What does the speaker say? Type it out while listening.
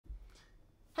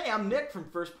Hey, I'm Nick from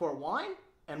First Pour Wine,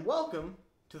 and welcome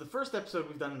to the first episode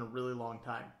we've done in a really long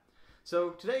time.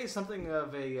 So today is something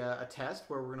of a test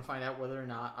where we're going to find out whether or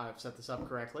not I've set this up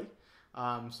correctly.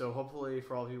 So hopefully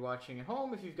for all of you watching at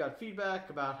home, if you've got feedback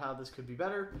about how this could be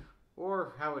better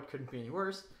or how it couldn't be any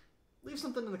worse, leave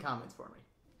something in the comments for me.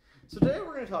 So today what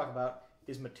we're going to talk about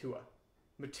is Matua.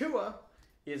 Matua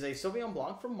is a Sauvignon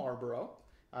Blanc from Marlborough,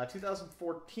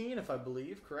 2014 if I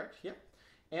believe, correct? Yep.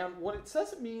 And what it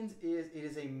says it means is it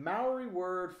is a Maori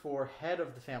word for head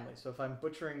of the family. So if I'm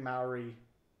butchering Maori,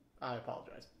 I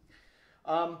apologize.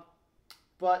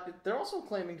 But they're also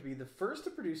claiming to be the first to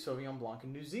produce Sauvignon Blanc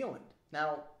in New Zealand.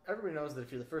 Now, everybody knows that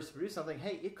if you're the first to produce something,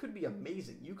 hey, it could be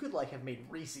amazing. You could have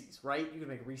made Reeses, right? You could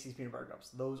make Reeses peanut butter cups.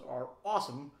 Those are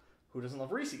awesome. Who doesn't love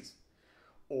Reeses?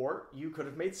 Or you could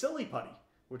have made Silly Putty,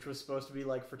 which was supposed to be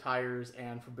for tires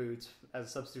and for boots as a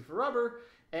substitute for rubber,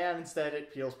 and instead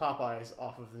it peels Popeyes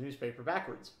off of the newspaper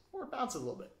backwards, or it bounces a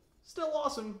little bit. Still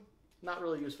awesome, not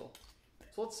really useful.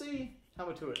 So let's see how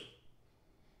Matua is.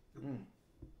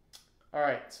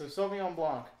 Alright, so Sauvignon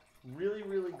Blanc, really,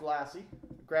 really grassy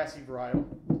varietal,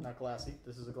 not glassy.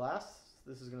 This is a glass,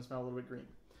 this is going to smell a little bit green.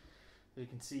 So you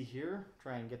can see here,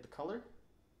 try and get the color.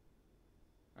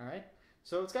 Alright,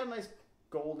 so it's got a nice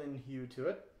golden hue to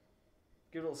it.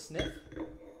 Give it a little sniff.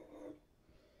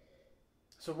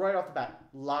 So right off the bat,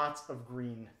 lots of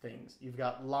green things. You've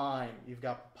got lime, you've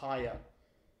got papaya, a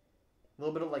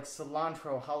little bit of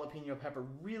cilantro, jalapeno pepper,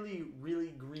 really,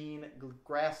 really green,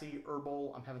 grassy,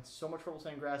 herbal. I'm having so much trouble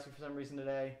saying grassy for some reason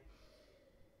today.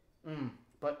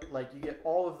 But you get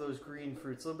all of those green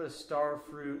fruits, a little bit of star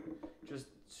fruit, just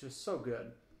so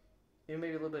good. Even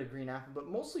maybe a little bit of green apple, but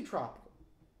mostly tropical.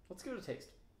 Let's give it a taste.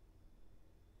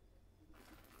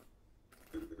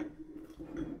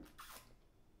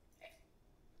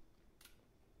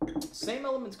 Same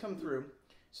elements come through,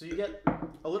 so you get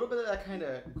a little bit of that kind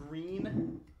of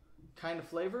green kind of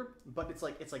flavor, but it's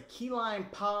like key lime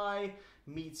pie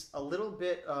meets a little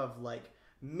bit of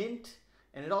mint,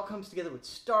 and it all comes together with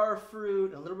star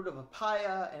fruit and a little bit of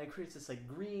papaya, and it creates this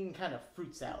green kind of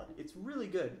fruit salad. It's really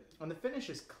good, and the finish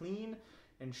is clean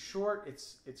and short.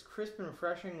 It's crisp and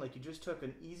refreshing, like you just took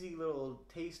an easy little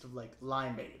taste of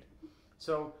limeade.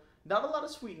 So not a lot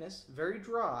of sweetness, very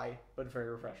dry, but very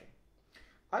refreshing.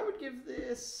 I would give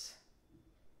this,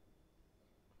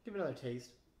 give it another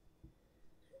taste.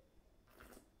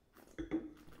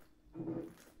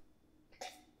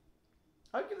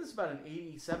 I would give this about an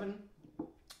 87.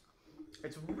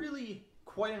 It's really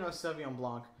quite a nice Sauvignon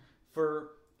Blanc.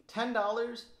 For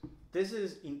 $10, this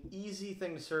is an easy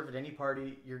thing to serve at any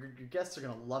party. Your guests are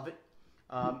going to love it.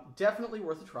 Definitely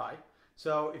worth a try.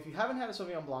 So if you haven't had a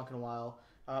Sauvignon Blanc in a while,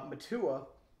 Matua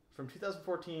from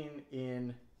 2014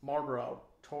 in Marlborough,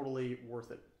 totally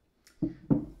worth it.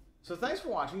 So thanks for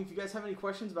watching. If you guys have any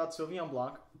questions about Sauvignon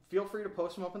Blanc, feel free to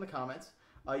post them up in the comments.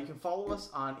 You can follow us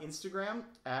on Instagram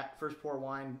at First Pour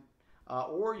Wine,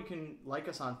 or you can like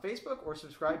us on Facebook or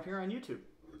subscribe here on YouTube.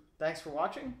 Thanks for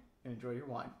watching and enjoy your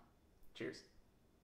wine. Cheers.